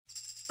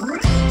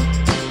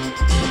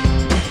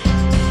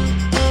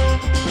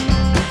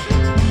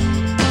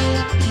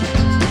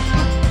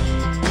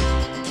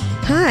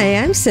Hi,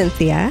 I'm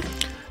Cynthia.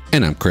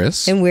 And I'm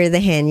Chris. And we're the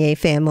Hanier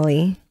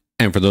Family.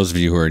 And for those of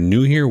you who are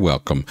new here,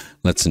 welcome.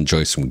 Let's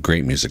enjoy some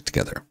great music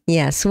together.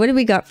 Yeah, so what do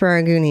we got for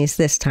our Goonies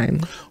this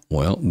time?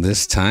 Well,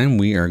 this time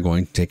we are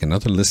going to take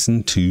another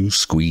listen to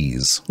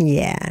Squeeze.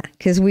 Yeah,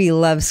 because we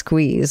love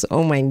Squeeze.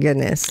 Oh my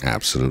goodness.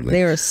 Absolutely.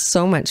 They were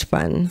so much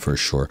fun. For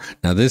sure.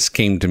 Now, this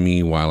came to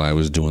me while I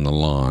was doing the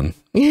lawn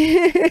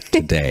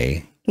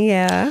today.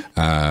 Yeah.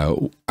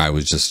 I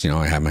was just,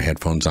 I had my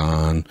headphones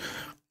on,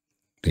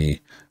 the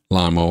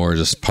lawnmower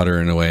just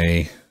puttering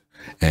away.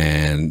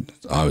 And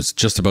I was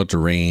just about to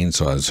rain,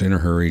 so I was in a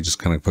hurry, just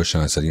kind of pushing.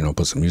 I said,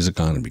 put some music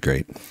on, it'd be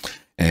great.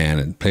 And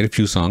it played a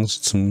few songs,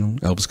 some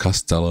Elvis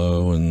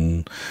Costello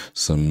and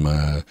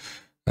some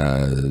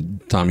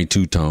Tommy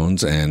Two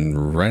Tones.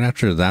 And right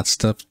after that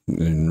stuff,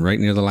 and right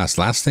near the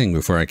last thing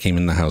before I came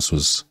in the house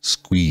was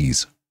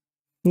Squeeze.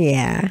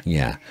 Yeah.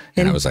 Yeah.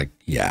 And I was like,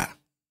 yeah.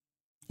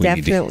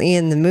 Definitely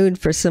in the mood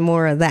for some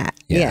more of that.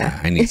 Yeah.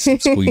 I need some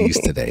Squeeze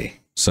today.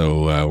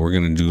 So we're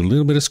going to do a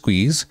little bit of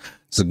Squeeze.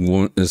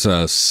 It's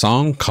a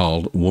song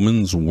called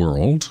Woman's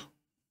World.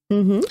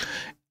 Mm-hmm.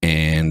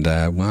 And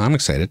well, I'm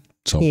excited.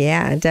 So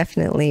yeah,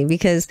 definitely.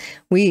 Because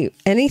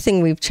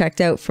anything we've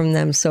checked out from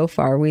them so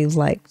far, we've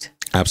liked.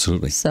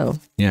 Absolutely. So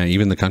yeah,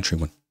 even the country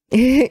one.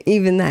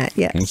 Even that,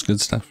 yes. It's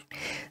good stuff.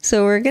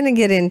 So we're going to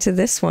get into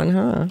this one,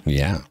 huh?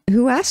 Yeah.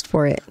 Who asked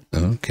for it?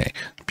 Okay.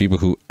 People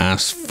who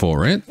asked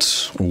for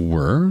it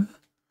were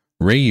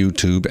Ray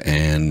YouTube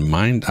and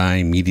Mind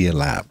Eye Media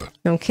Lab.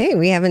 Okay,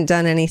 we haven't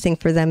done anything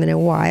for them in a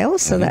while,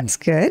 so that's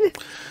good.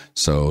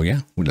 So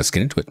yeah, let's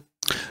get into it.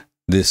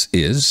 This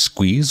is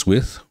Squeeze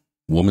with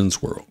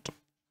Woman's World.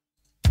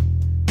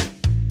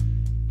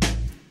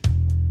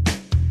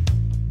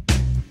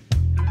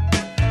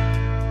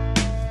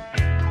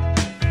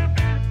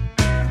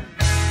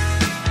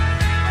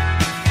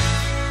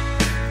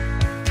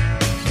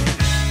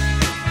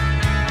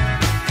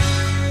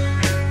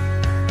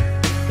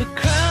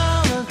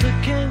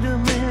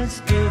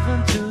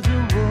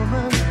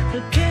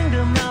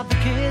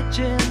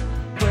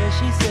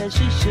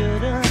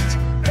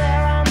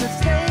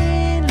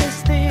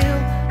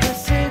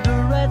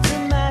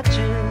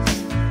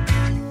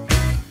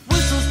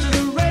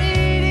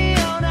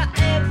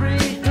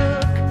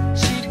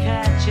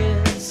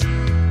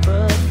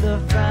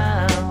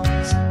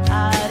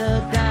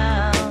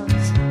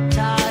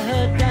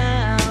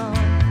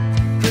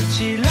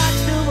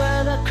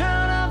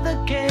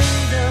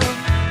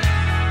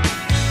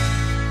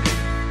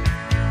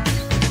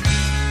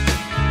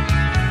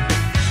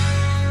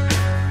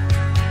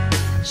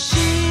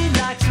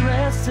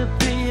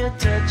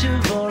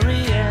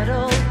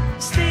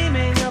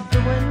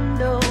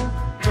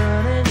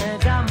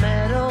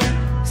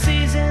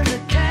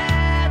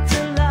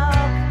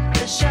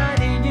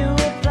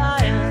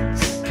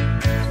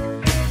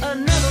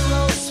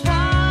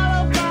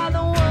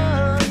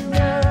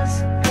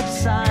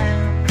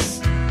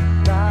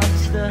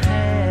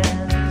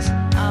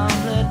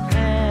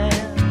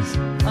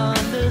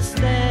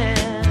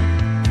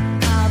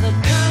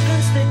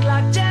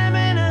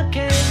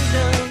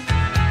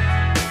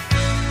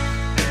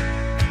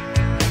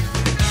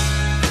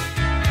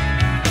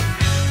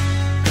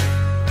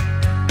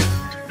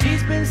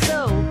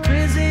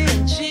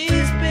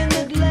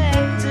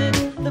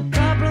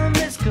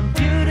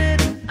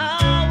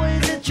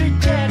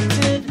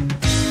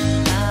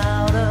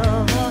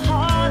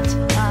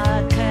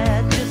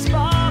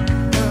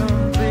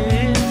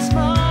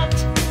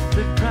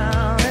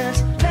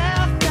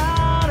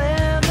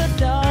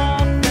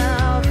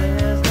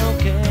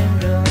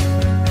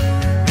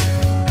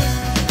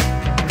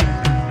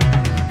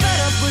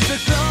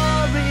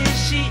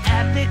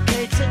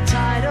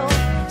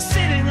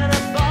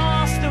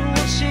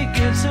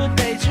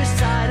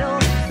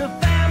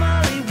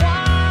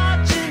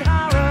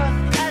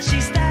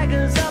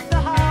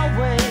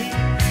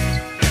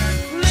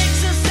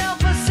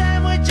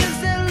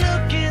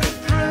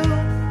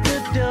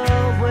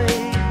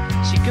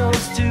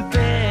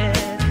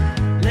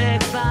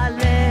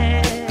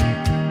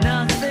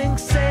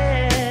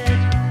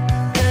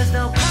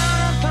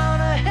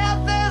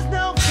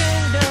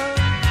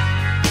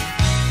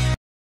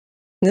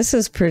 This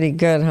is pretty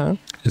good, huh?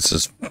 This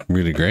is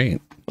really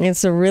great.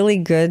 It's a really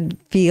good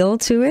feel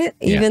to it,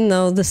 even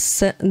though the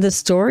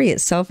story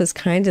itself is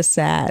kind of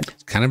sad.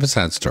 It's kind of a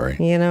sad story.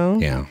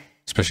 Yeah.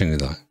 Especially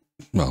the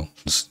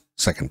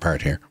second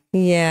part here.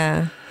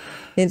 Yeah.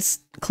 It's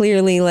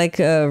clearly like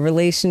a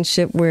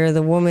relationship where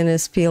the woman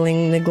is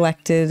feeling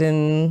neglected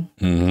and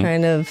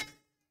kind of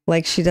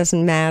like she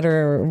doesn't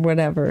matter or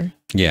whatever.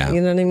 Yeah.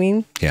 You know what I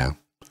mean? Yeah.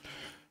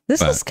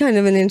 This is kind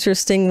of an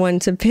interesting one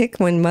to pick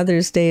when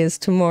Mother's Day is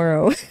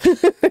tomorrow.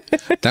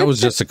 That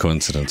was just a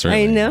coincidence,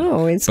 really. I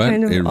know. It's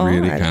kind of it odd.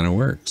 really kind of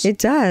works. It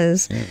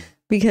does. Yeah.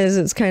 Because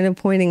it's kind of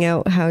pointing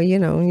out how,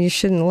 you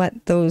shouldn't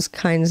let those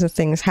kinds of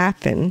things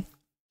happen.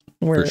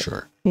 For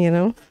sure.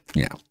 Yeah.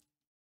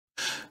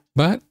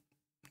 But,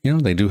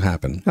 they do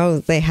happen. Oh,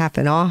 they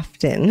happen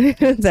often.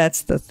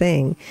 That's the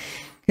thing.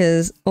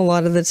 Because a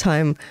lot of the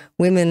time,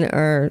 women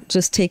are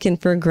just taken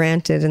for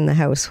granted in the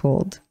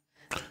household.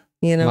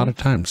 you know? A lot of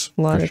times.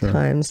 A lot of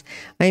times.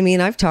 I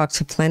mean, I've talked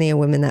to plenty of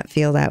women that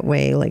feel that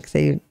way. Like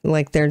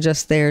they're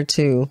just there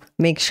to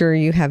make sure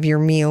you have your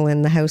meal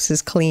and the house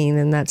is clean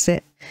and that's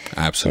it.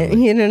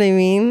 Absolutely. You know what I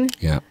mean?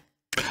 Yeah.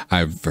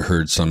 I've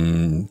heard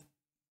some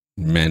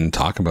men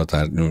talk about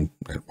that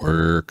at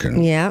work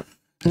and yeah.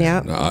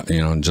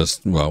 You know,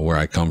 just where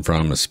I come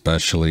from,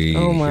 especially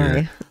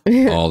my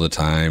here, all the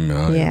time.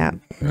 Yeah.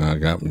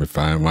 If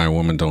my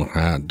woman don't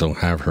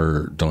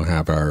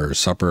have our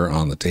supper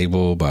on the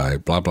table by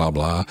blah blah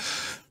blah,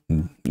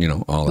 you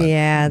know, all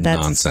that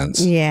that's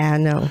nonsense. Yeah,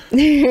 no.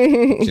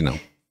 You know.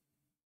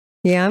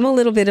 Yeah, I'm a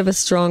little bit of a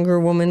stronger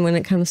woman when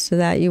it comes to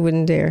that. You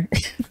wouldn't dare.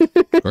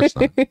 Of course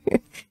not.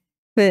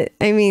 But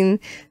I mean,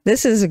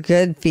 this is a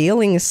good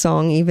feeling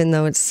song, even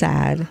though it's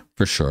sad.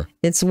 For sure.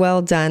 It's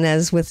well done,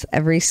 as with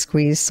every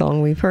Squeeze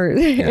song we've heard.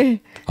 Yeah.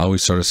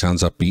 Always sort of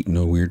sounds upbeat in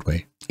a weird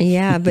way.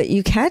 Yeah, but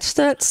you catch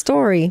that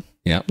story.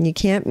 Yeah. You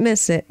can't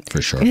miss it.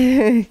 For sure.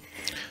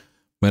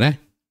 But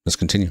let's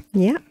continue.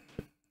 Yeah.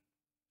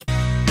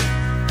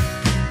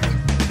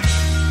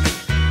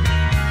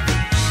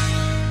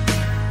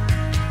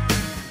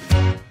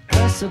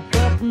 Press a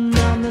button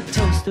on the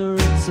toaster,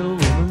 it's a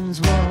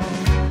woman's wall.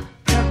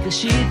 Tuck the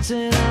sheets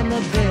in on the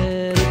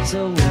bed, it's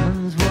a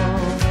woman's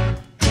wall.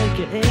 Take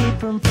your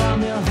apron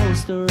from your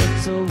holster,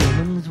 it's a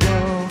woman's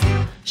wall.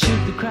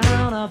 Shoot the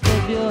crown off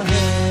of your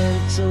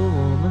head, it's a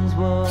woman's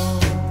wall.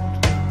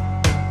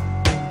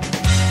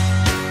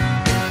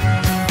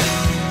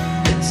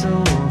 It's a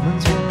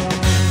woman's wall.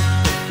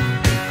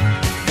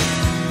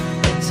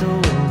 It's a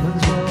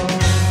woman's wall.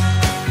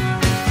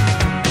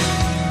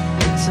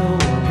 It's a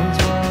woman's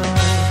wall.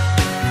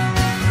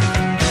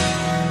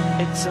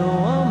 It's a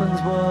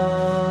woman's wall.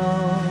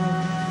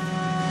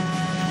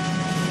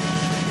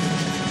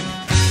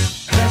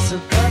 Press a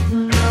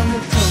button on the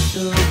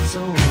toaster, it's a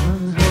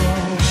woman's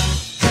wall.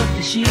 Tuck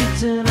the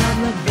sheets in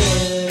on the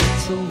bed,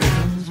 it's a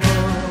woman's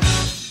wall.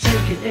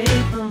 Take your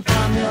apron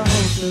from your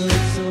holster,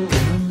 it's a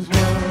woman's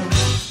wall.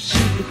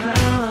 Shoot the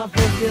crown off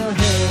of your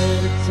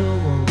head, it's a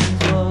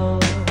woman's wall.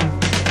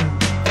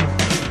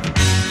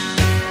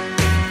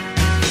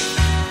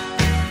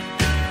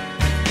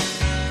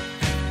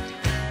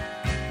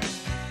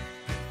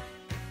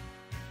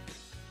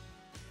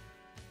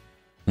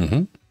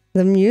 Mm-hmm.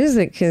 The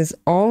music is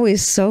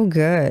always so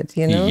good.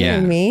 You know what I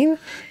mean?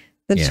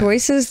 The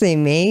choices they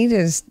made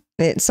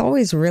it's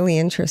always really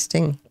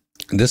interesting.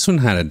 This one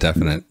had a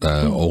definite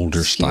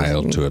older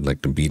style to it,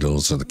 like the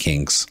Beatles or the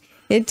Kinks.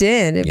 It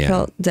did. It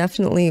felt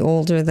definitely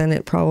older than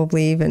it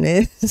probably even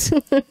is.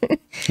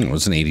 It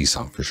was an 80s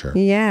song for sure.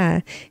 Yeah.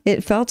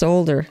 It felt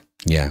older.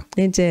 Yeah.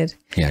 It did.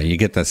 Yeah, you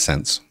get that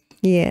sense.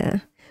 Yeah.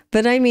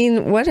 But I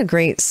mean, what a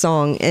great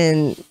song.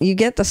 And you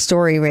get the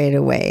story right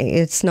away.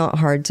 It's not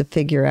hard to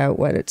figure out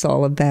what it's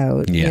all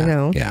about, Yeah. you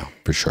know? Yeah,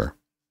 for sure.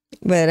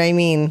 But I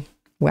mean,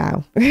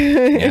 wow.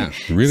 Yeah,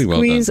 really well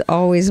done. Squeeze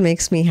always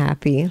makes me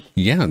happy.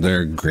 Yeah,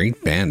 they're a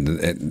great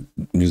band.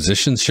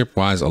 Musicianship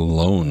wise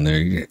alone,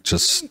 they're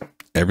just,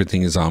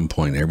 everything is on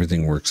point.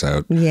 Everything works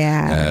out.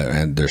 Yeah.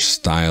 And their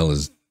style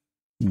is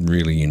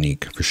really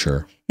unique for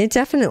sure. It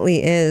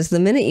definitely is. The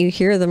minute you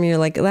hear them, you're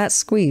like, that's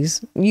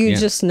Squeeze. You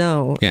just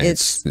know. Yeah,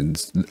 it's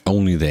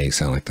only they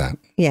sound like that.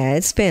 Yeah,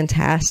 it's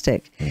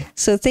fantastic. Yeah.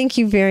 So thank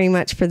you very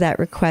much for that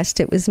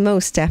request. It was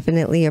most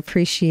definitely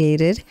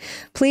appreciated.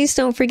 Please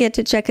don't forget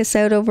to check us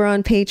out over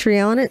on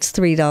Patreon. It's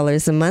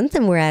 $3 a month,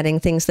 and we're adding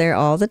things there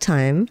all the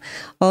time.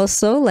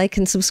 Also, like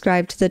and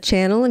subscribe to the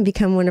channel and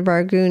become one of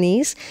our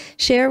Goonies.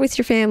 Share with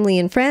your family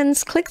and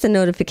friends. Click the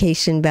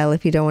notification bell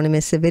if you don't want to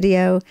miss a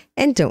video.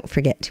 And don't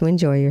forget to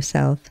enjoy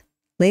yourself.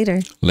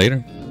 Later.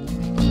 Later.